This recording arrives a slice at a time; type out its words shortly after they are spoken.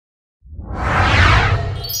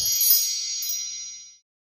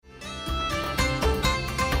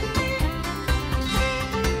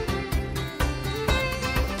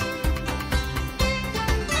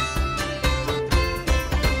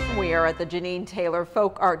at the Jeanine Taylor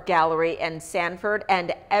Folk Art Gallery in Sanford,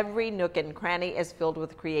 and every nook and cranny is filled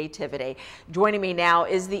with creativity. Joining me now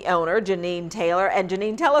is the owner, Jeanine Taylor. And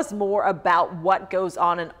Jeanine, tell us more about what goes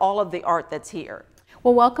on in all of the art that's here.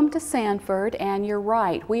 Well, welcome to Sanford, and you're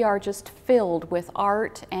right, we are just filled with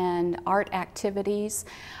art and art activities.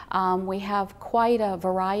 We have quite a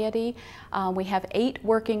variety. We have 8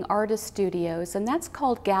 working artist studios, and that's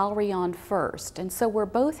called Gallery on First, and so we're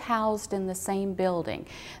both housed in the same building.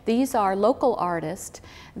 These are local artists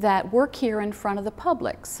that work here in front of the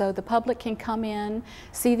public, so the public can come in,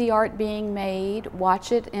 see the art being made,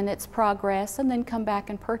 watch it in its progress, and then come back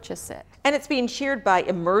and purchase it. And it's being shared by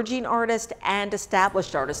emerging artists and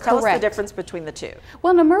established artists. Tell Correct. us the difference between the two.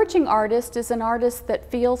 Well, an emerging artist is an artist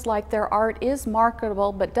that feels like their art is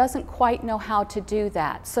marketable but doesn't quite know how to do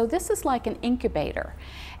that. So this is like an incubator.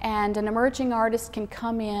 And an emerging artist can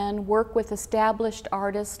come in, work with established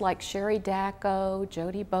artists like Sherry Dacko,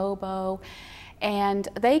 Jody Bobo, and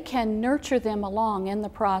they can nurture them along in the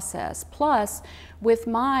process. Plus, with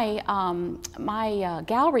my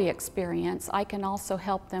gallery experience, I can also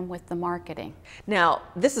help them with the marketing. Now,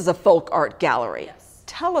 this is a folk art gallery. Yes.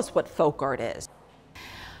 Tell us what folk art is.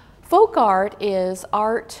 Folk art is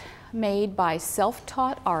art made by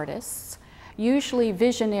self-taught artists, usually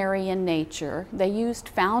visionary in nature. They used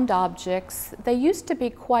found objects. They used to be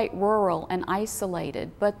quite rural and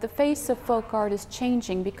isolated, but the face of folk art is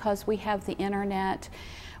changing because we have the internet,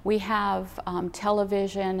 we have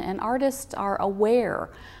television, and artists are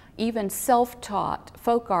aware, even self-taught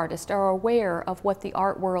folk artists are aware of what the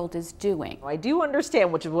art world is doing. I do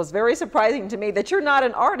understand, which was very surprising to me, that you're not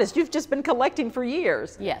an artist. You've just been collecting for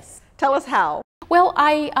years. Yes. Tell us how. Well,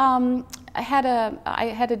 I had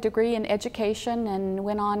a degree in education and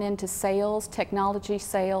went on into sales, technology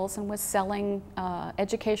sales, and was selling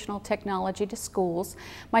educational technology to schools.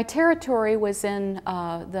 My territory was in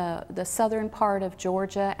the southern part of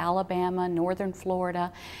Georgia, Alabama, northern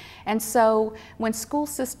Florida. And so when school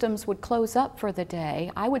systems would close up for the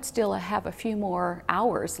day, I would still have a few more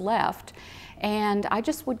hours left. And I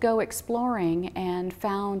just would go exploring and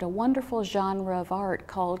found a wonderful genre of art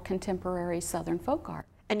called contemporary Southern folk art.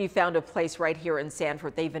 And you found a place right here in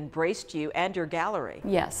Sanford. They've embraced you and your gallery.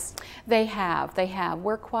 Yes, they have. They have.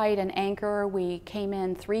 We're quite an anchor. We came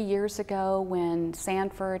in 3 years ago when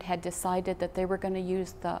Sanford had decided that they were going to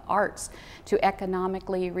use the arts to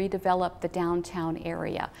economically redevelop the downtown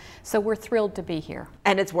area. So we're thrilled to be here.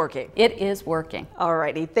 And it's working. It is working. All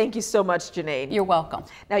righty. Thank you so much, Jeanine. You're welcome.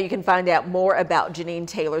 Now you can find out more about Jeanine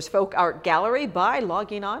Taylor's Folk Art Gallery by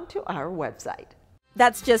logging on to our website.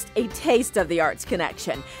 That's just a taste of the Arts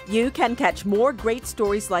Connection. You can catch more great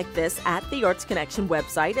stories like this at the Arts Connection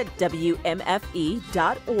website at wmfe.org/arts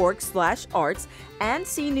and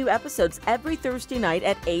see new episodes every Thursday night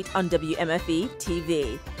at 8 on WMFE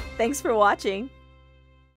TV. Thanks for watching.